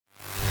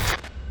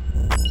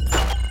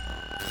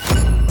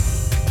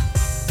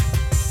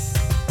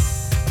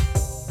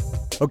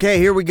Okay,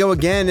 here we go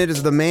again. It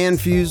is the Man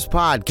Fuse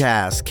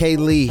Podcast. Kay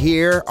Lee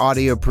here,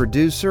 audio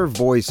producer,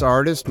 voice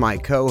artist, my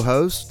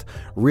co-host,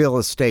 real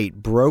estate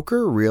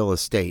broker, real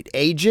estate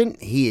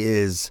agent. He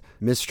is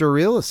Mr.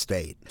 Real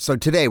Estate. So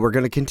today we're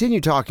going to continue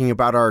talking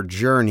about our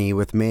journey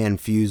with Man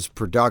Fuse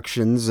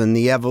Productions and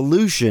the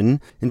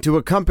evolution into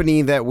a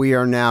company that we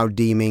are now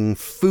deeming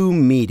FU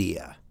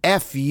Media,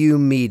 FU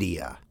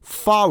Media,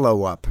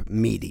 follow-up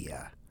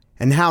media,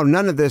 and how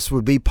none of this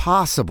would be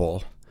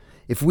possible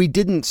if we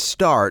didn't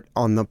start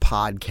on the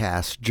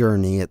podcast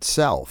journey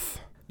itself.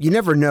 You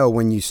never know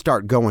when you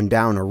start going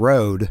down a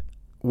road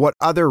what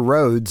other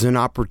roads and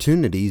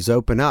opportunities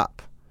open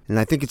up. And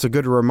I think it's a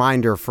good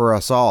reminder for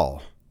us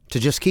all to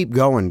just keep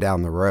going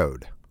down the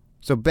road.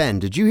 So Ben,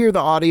 did you hear the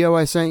audio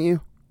I sent you?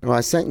 Well,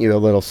 I sent you a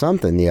little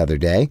something the other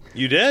day.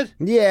 You did?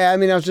 Yeah, I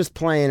mean, I was just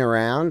playing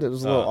around. It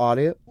was a little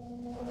audio.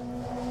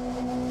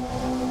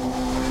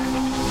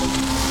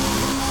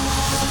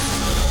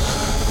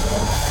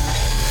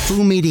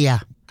 FU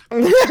Media.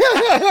 Dude,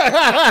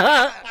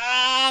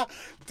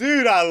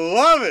 I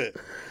love it.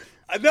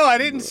 No, I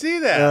didn't see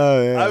that.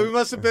 Oh, yeah. We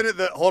must have been at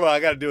the... Hold on, I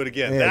got to do it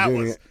again. Yeah, that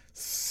was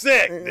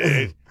sick,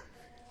 dude.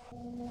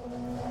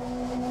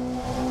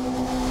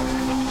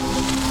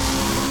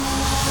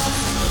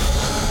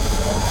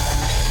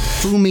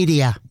 FU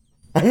Media.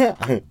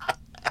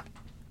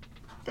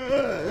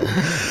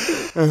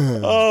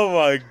 Oh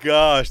my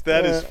gosh,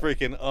 that is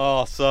freaking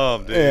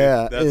awesome, dude.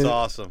 Yeah, that's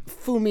awesome.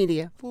 FU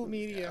Media. FU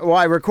Media. Well,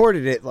 I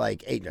recorded it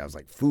like 8. I was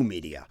like, FU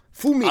Media.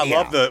 FU Media.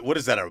 I love what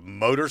is that, a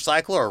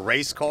motorcycle or a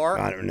race car?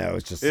 I don't know.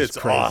 It's just It's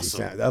crazy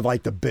awesome. sound. I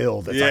like the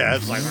build. It's Yeah,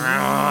 like, it's like...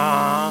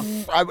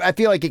 I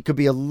feel like it could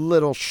be a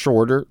little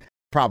shorter,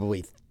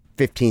 probably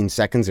 15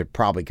 seconds. It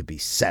probably could be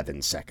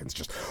 7 seconds.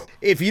 Just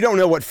if you don't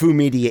know what FU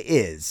Media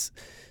is.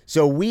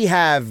 So we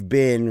have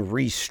been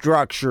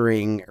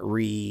restructuring,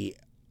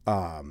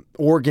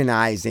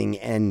 organizing,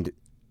 and,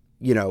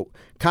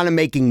 kind of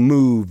making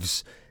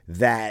moves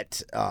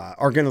that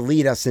are going to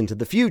lead us into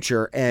the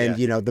future. And,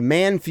 the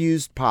Man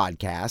Fused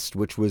podcast,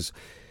 which was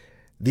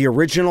the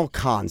original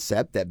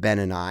concept that Ben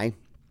and I,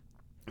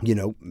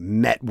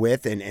 met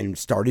with and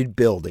started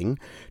building,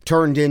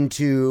 turned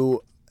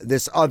into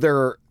this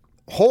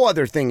whole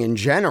other thing in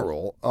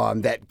general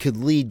that could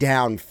lead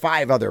down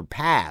 5 other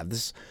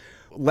paths,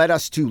 led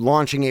us to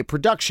launching a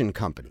production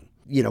company.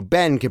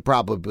 Ben could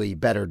probably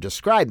better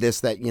describe this,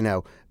 that,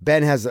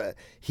 Ben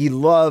he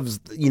loves,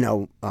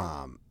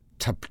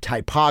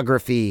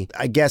 typography.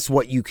 I guess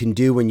what you can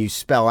do when you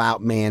spell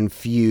out Man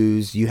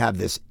Fuse, you have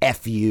this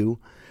FU,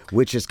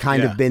 which has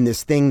kind of been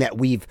this thing that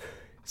we've,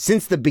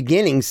 since the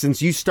beginning,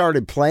 since you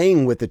started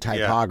playing with the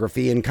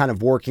typography and kind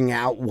of working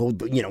out,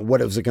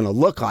 what is it going to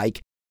look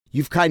like,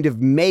 you've kind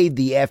of made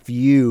the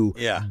FU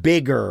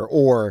bigger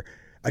or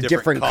a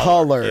different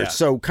color. Yeah.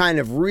 So kind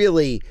of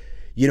really,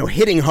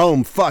 hitting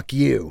home, fuck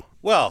you.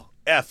 Well,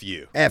 F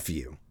you. F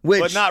you.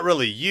 But not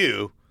really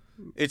you.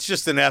 It's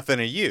just an F and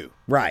a U.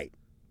 Right.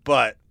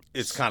 But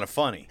it's kind of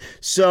funny.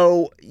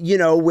 So,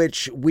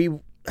 which we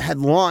had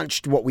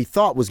launched what we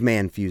thought was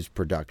Man Fuse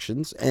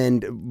Productions.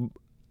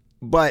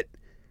 But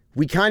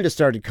we kind of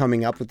started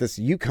coming up with this,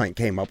 you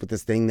came up with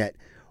this thing that,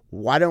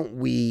 why don't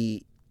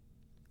we,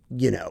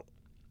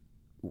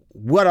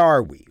 what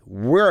are we?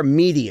 We're a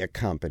media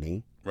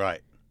company.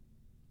 Right.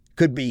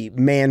 Could be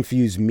Man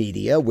Fuse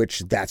Media, which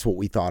that's what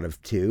we thought of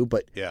too.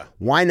 But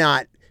why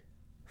not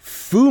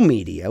FU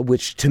Media,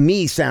 which to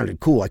me sounded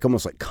cool, like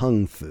almost like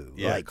Kung Fu,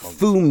 like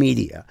FU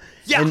Media.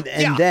 Yeah,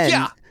 and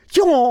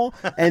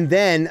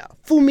then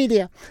FU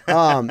Media.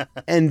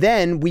 And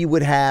then we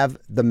would have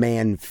the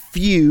Man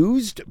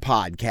Fused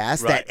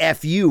podcast. Right. That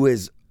FU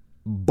is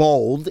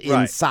bold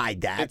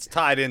inside that. It's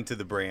tied into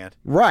the brand.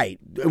 Right.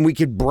 And we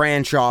could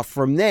branch off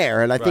from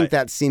there. And I think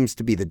that seems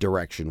to be the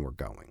direction we're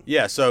going.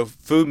 Yeah. So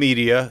FU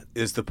Media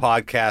is the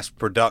podcast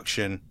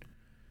production.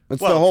 It's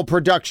the whole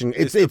production.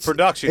 It's the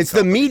production. It's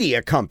the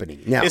media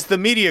company. Now, it's the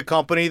media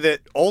company that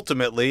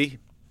ultimately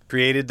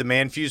created the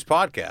Man Fuse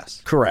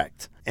podcast.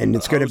 Correct. And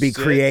it's going to be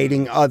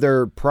creating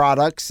other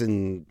products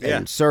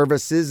and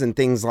services and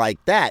things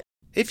like that.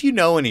 If you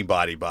know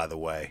anybody, by the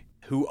way,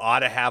 who ought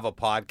to have a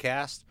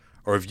podcast,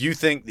 or if you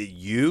think that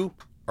you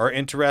are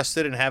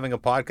interested in having a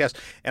podcast,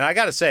 and I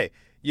got to say,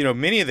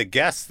 many of the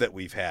guests that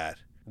we've had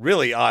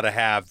really ought to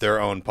have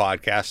their own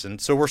podcast, and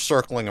so we're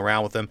circling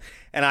around with them.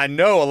 And I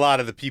know a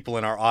lot of the people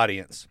in our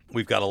audience.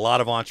 We've got a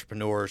lot of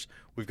entrepreneurs.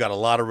 We've got a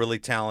lot of really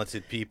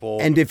talented people.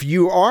 And if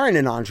you aren't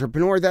an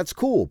entrepreneur, that's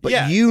cool. But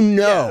I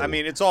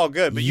mean, it's all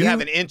good, but you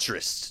have an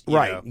interest.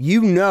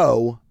 You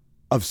know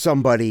of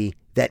somebody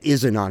that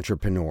is an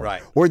entrepreneur,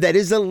 or that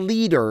is a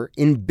leader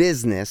in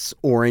business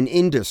or in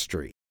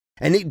industry.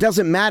 And it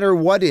doesn't matter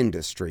what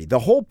industry. The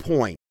whole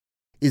point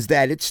is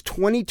that it's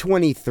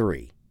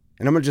 2023.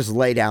 And I'm going to just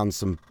lay down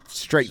some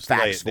straight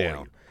facts for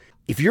you.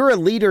 If you're a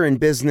leader in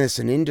business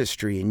and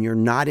industry and you're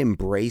not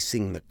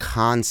embracing the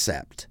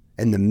concept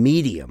and the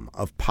medium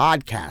of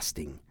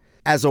podcasting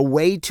as a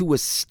way to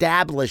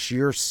establish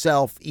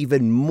yourself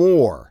even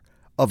more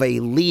of a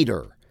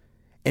leader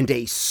and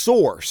a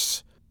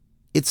source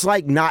It's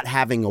like not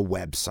having a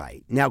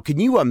website. Now, can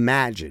you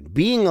imagine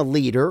being a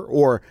leader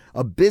or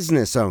a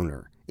business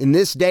owner in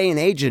this day and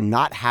age and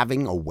not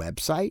having a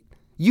website?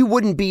 You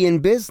wouldn't be in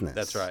business.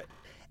 That's right.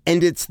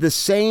 And it's the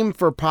same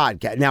for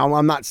podcast. Now,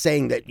 I'm not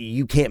saying that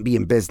you can't be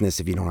in business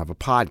if you don't have a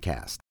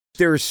podcast.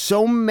 There's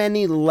so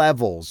many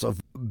levels of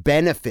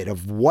benefit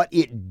of what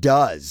it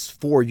does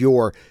for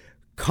your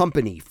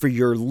company, for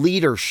your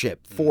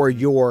leadership, for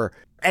your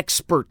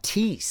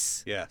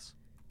expertise. Yes.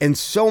 And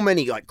so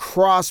many, like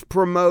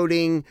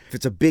cross-promoting. If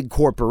it's a big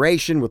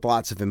corporation with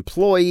lots of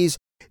employees,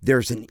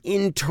 there's an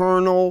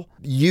internal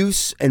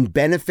use and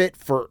benefit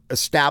for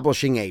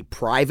establishing a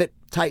private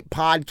type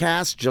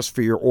podcast just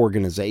for your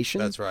organization.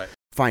 That's right.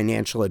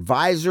 Financial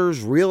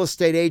advisors, real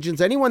estate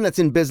agents, anyone that's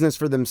in business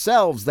for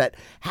themselves that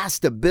has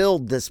to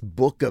build this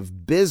book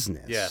of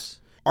business. Yes.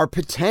 Are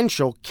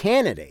potential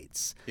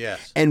candidates.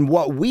 Yes. And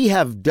what we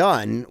have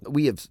done,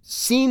 we have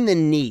seen the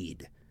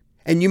need.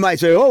 And you might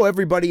say, oh,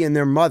 everybody and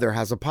their mother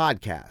has a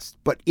podcast.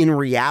 But in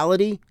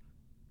reality,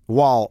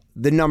 while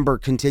the number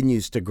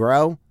continues to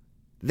grow,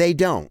 they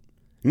don't.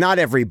 Not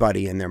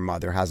everybody and their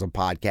mother has a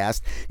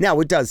podcast. Now,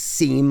 it does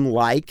seem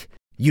like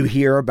you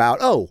hear about,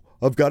 oh,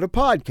 I've got a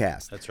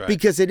podcast. That's right.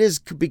 Because it is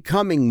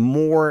becoming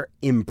more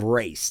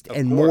embraced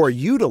and more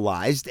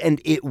utilized,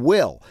 and it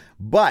will.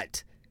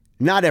 But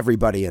not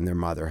everybody and their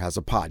mother has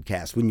a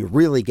podcast when you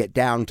really get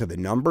down to the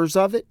numbers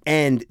of it,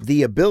 and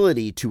the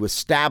ability to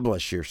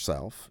establish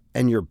yourself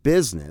and your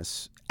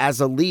business as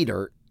a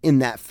leader in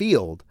that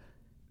field.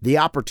 The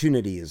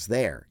opportunity is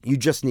there. You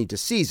just need to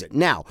seize it.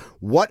 Now,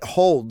 what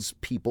holds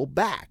people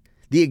back?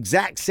 The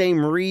exact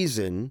same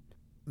reason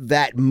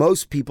that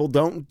most people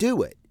don't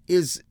do it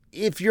is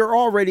if you're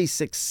already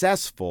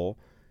successful,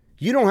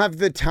 you don't have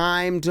the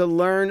time to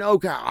learn,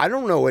 okay, I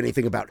don't know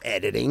anything about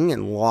editing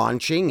and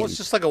launching. Well, it's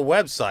just like a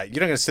website.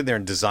 You're not going to sit there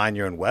and design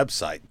your own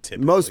website,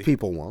 typically. Most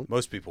people won't.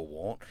 Most people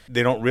won't.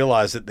 They don't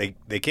realize that they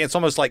can't. It's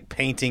almost like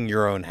painting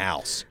your own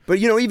house. But,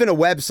 even a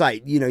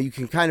website, you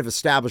can kind of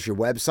establish your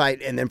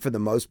website, and then for the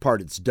most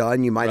part, it's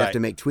done. You might have to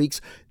make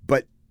tweaks.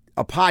 But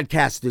a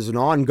podcast is an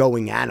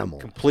ongoing animal.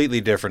 Completely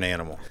different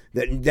animal.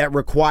 That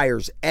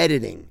requires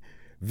editing.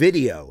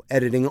 Video,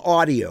 editing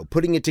audio,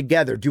 putting it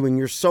together, doing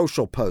your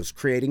social posts,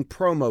 creating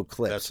promo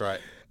clips. That's right.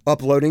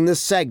 Uploading the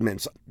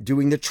segments,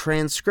 doing the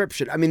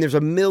transcription. I mean, there's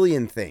a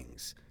million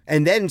things.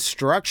 And then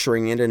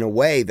structuring it in a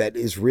way that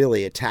is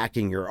really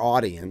attacking your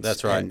audience.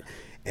 That's right.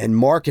 And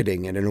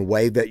marketing it in a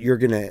way that you're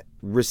going to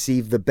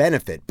receive the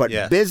benefit. But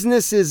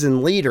businesses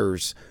and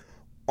leaders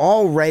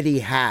already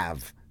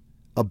have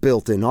a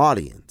built-in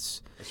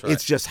audience. Right.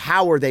 It's just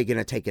how are they going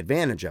to take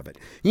advantage of it?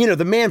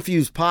 The Man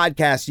Fuse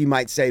podcast, you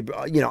might say,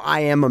 I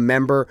am a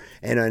member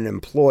and an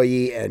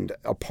employee and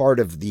a part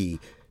of the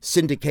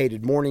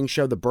syndicated morning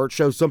show, the Burt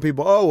Show. Some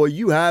people, oh, well,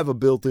 you have a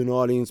built-in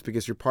audience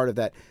because you're part of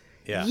that.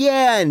 Yeah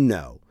and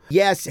no.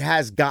 Yes, it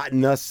has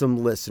gotten us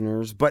some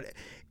listeners, but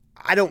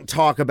I don't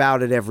talk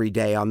about it every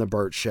day on the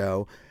Burt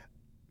Show.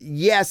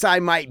 Yes, I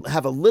might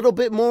have a little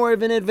bit more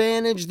of an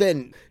advantage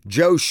than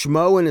Joe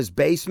Schmo in his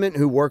basement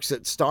who works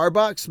at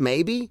Starbucks,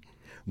 maybe.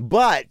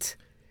 But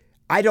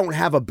I don't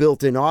have a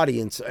built-in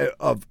audience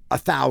of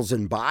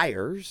 1,000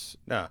 buyers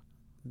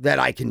that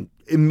I can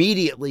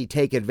immediately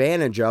take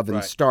advantage of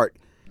and start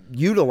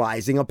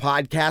utilizing a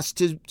podcast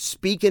to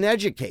speak and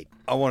educate.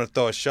 I want to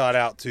throw a shout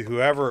out to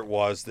whoever it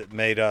was that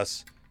made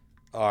us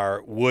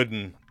our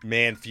wooden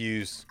Man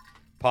Fuse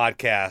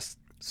podcast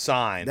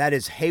sign. That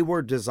is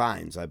Hayward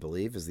Designs, I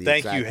believe, is the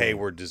Thank exact you, name.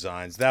 Hayward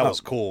Designs. That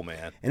was cool,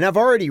 man. And I've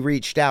already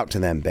reached out to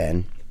them,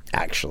 Ben,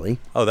 actually.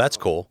 Oh, that's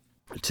cool.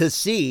 To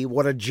see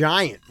what a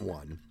giant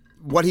one.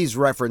 What he's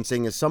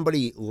referencing is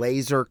somebody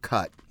laser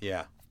cut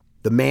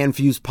the Man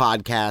Fuse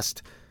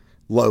podcast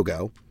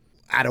logo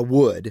out of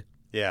wood.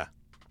 Yeah.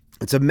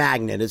 It's a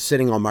magnet. It's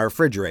sitting on my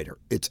refrigerator.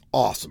 It's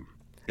awesome.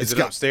 Is it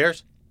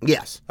upstairs?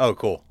 Yes. Oh,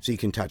 cool. So you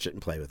can touch it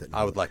and play with it.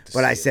 I would like to see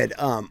it. But I it. said,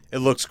 it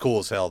looks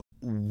cool as hell.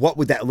 What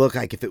would that look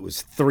like if it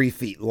was 3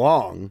 feet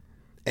long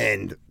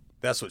and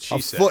that's what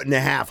she said. A foot and a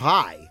half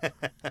high?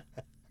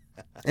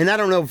 And I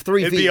don't know if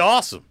 3 feet. It'd be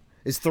awesome.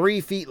 Is 3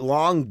 feet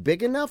long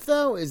big enough,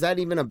 though? Is that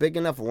even a big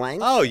enough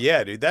length? Oh,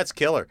 yeah, dude. That's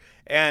killer.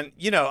 And,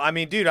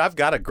 dude, I've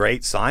got a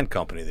great sign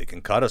company that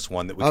can cut us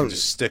one that we can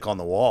just stick on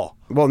the wall.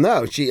 Well,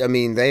 no.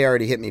 They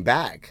already hit me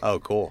back. Oh,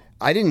 cool.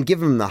 I didn't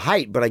give them the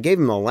height, but I gave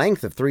them the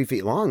length of 3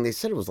 feet long. They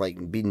said it was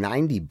be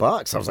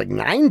 $90. I was like,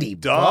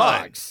 $90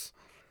 bucks?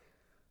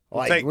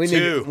 We'll take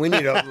two. We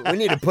need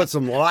to put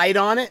some light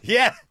on it.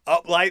 Yeah,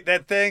 uplight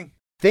that thing.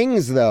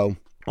 Things, though,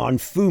 on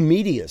Foo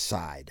Media's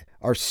side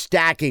are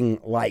stacking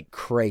like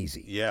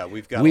crazy. Yeah,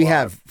 we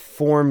have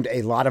formed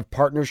a lot of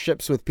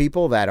partnerships with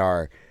people that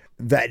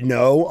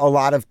know a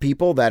lot of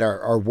people that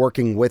are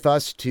working with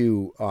us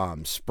to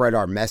spread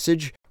our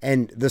message.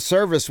 And the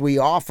service we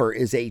offer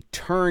is a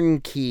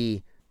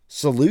turnkey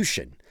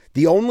solution.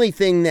 The only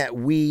thing that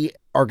we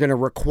are going to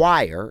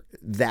require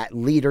that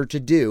leader to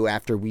do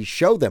after we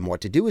show them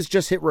what to do is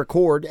just hit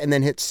record and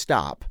then hit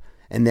stop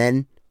and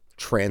then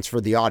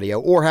transfer the audio,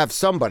 or have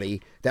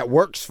somebody that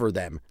works for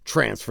them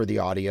transfer the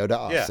audio to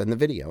us and the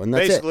video, and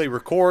that's basically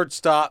record,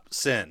 stop,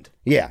 send.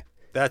 Yeah.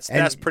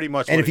 That's pretty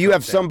much what And it if you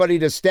have comes down somebody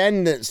to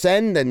send,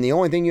 then the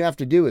only thing you have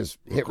to do is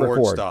hit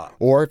record. Stop.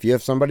 Or if you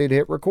have somebody to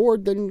hit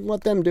record, then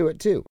let them do it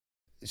too.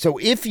 So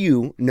if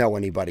you know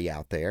anybody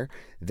out there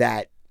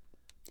that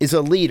is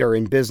a leader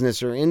in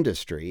business or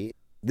industry,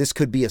 this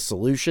could be a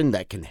solution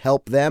that can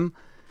help them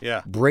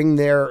bring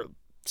their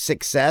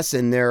success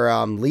and their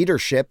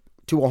leadership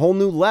to a whole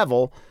new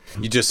level.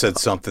 You just said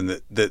something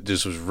that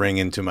just was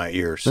ringing to my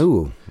ears.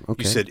 Ooh,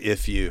 okay. You said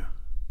if you.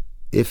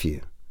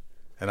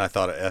 And I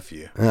thought of F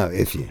you. Oh,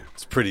 if you.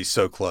 It's pretty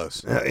so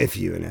close. If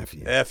you and F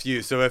you. F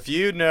you. So if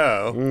you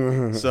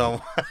know,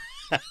 so.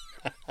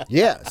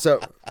 Yeah,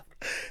 so.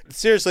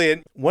 Seriously,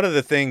 and one of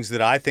the things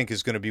that I think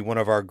is going to be one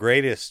of our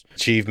greatest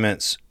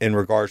achievements in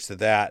regards to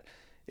that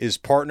is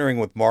partnering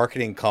with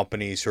marketing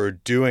companies who are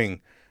doing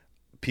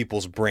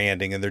people's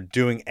branding, and they're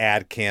doing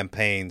ad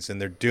campaigns, and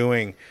they're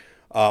doing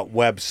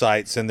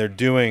websites, and they're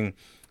doing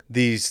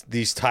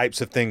these types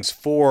of things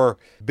for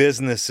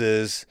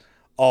businesses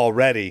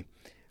already.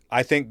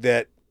 I think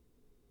that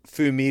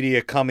Foo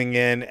Media coming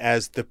in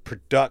as the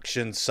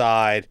production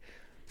side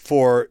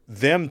for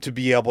them to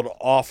be able to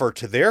offer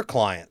to their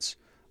clients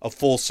a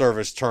full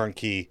service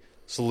turnkey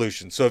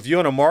solution. So if you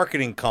own a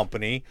marketing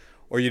company,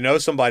 or you know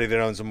somebody that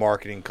owns a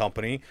marketing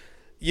company,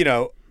 you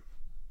know,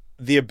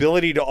 the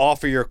ability to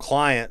offer your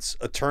clients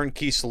a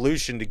turnkey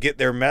solution to get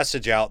their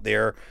message out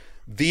there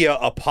via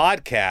a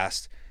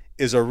podcast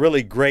is a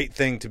really great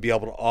thing to be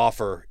able to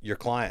offer your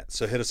clients.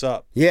 So hit us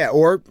up. Yeah,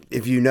 or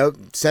if you know,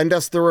 send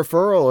us the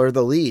referral or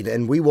the lead,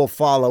 and we will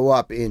follow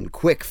up in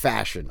quick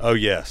fashion. Oh,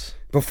 yes.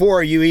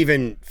 Before you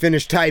even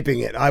finish typing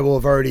it, I will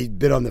have already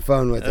been on the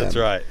phone with them. That's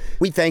right.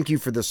 We thank you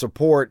for the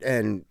support,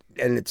 and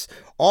it's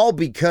all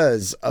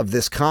because of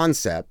this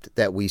concept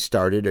that we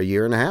started a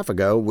year and a half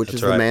ago, which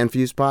is the Man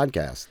Fuse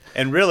podcast.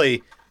 And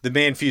really, the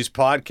Man Fuse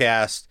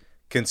podcast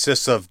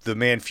consists of the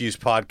Man Fuse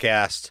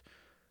podcast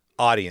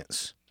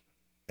audience.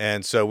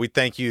 And so we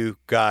thank you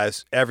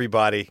guys,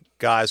 everybody,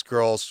 guys,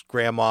 girls,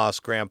 grandmas,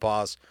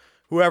 grandpas,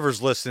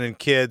 whoever's listening,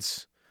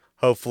 kids,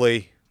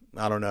 hopefully,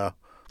 I don't know.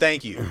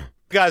 Thank you. You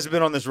guys have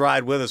been on this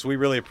ride with us. We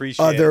really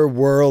appreciate it.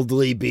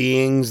 Otherworldly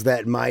beings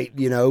that might,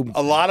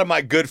 a lot of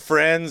my good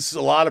friends,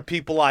 a lot of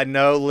people I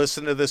know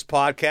listen to this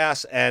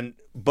podcast,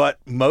 but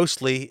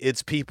mostly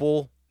it's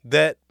people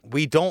that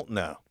we don't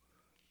know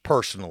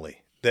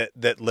personally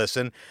that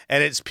listen,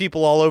 and it's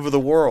people all over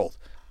the world.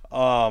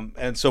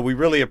 And so we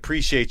really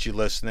appreciate you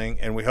listening,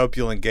 and we hope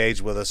you'll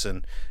engage with us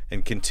and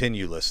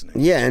continue listening.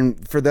 Yeah,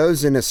 and for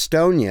those in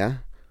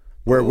Estonia,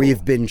 where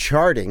we've been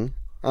charting.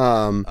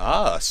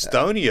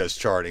 Estonia's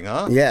charting,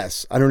 huh?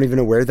 Yes. I don't even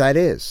know where that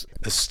is.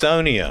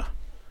 Estonia,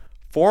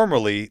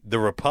 formerly the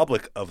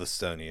Republic of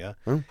Estonia,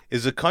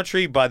 is a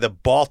country by the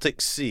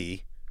Baltic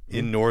Sea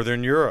in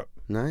Northern Europe.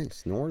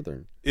 Nice.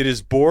 Northern. It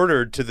is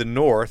bordered to the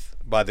north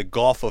by the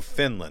Gulf of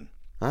Finland.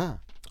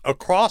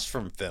 Across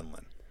from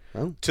Finland.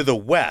 To the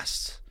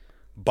west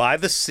by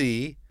the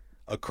sea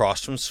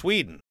across from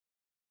Sweden.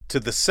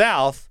 To the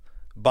south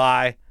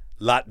by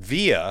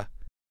Latvia.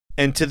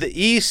 And to the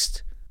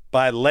east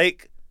by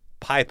Lake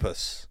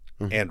Peipus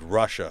and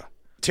Russia.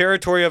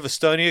 Territory of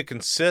Estonia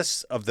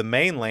consists of the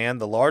mainland,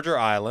 the larger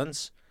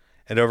islands,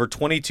 and over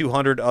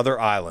 2,200 other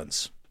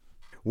islands.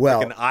 Well,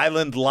 like an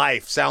island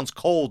life. Sounds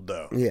cold,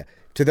 though. Yeah.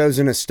 To those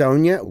in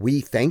Estonia,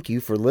 we thank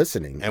you for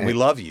listening. And we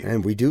love you.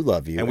 And we do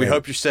love you. And we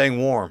hope you're staying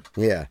warm.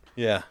 Yeah.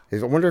 Yeah.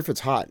 I wonder if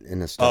it's hot in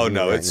Estonia. Oh,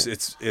 no. Right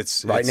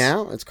It's right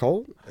now? It's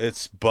cold?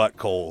 It's butt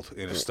cold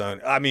in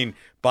Estonia. I mean,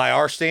 by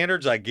our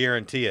standards, I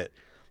guarantee it.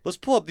 Let's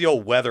pull up the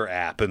old weather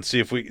app and see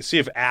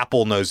if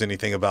Apple knows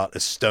anything about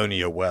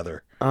Estonia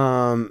weather.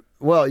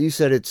 Well, you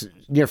said it's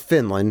near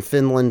Finland.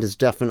 Finland is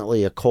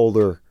definitely a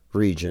colder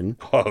region.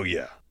 Oh,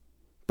 yeah.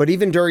 But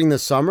even during the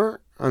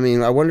summer, I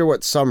mean, I wonder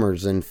what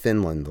summers in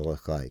Finland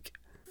look like.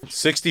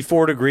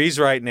 64 degrees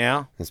right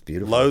now. That's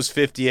beautiful. Low's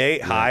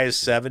 58, high is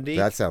 70.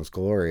 That sounds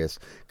glorious,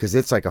 because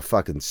it's like a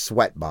fucking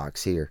sweat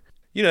box here.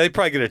 You know, they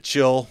probably get a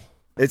chill.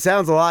 It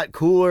sounds a lot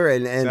cooler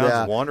and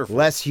wonderful.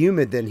 Less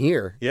humid than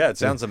here. Yeah, it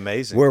sounds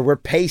amazing. We're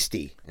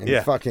pasty and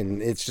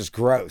fucking, it's just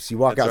gross. You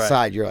walk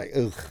outside, you're like,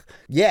 ugh.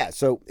 Yeah,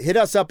 so hit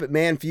us up at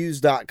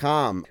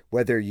manfuse.com.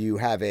 Whether you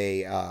have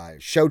a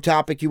show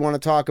topic you want to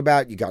talk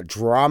about, you got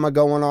drama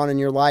going on in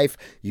your life,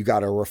 you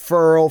got a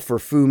referral for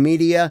Foo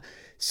Media,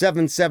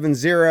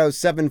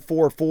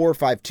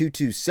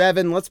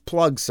 770-744-5227. Let's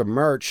plug some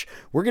merch.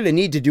 We're going to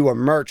need to do a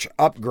merch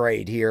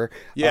upgrade here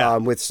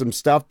with some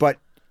stuff, but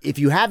if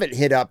you haven't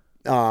hit up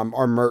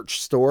our merch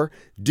store,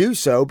 do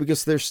so,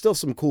 because there's still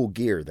some cool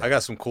gear there. I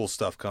got some cool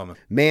stuff coming.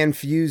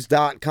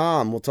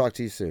 Manfuse.com. We'll talk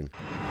to you soon.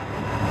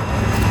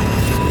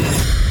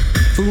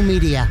 Foo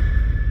Media.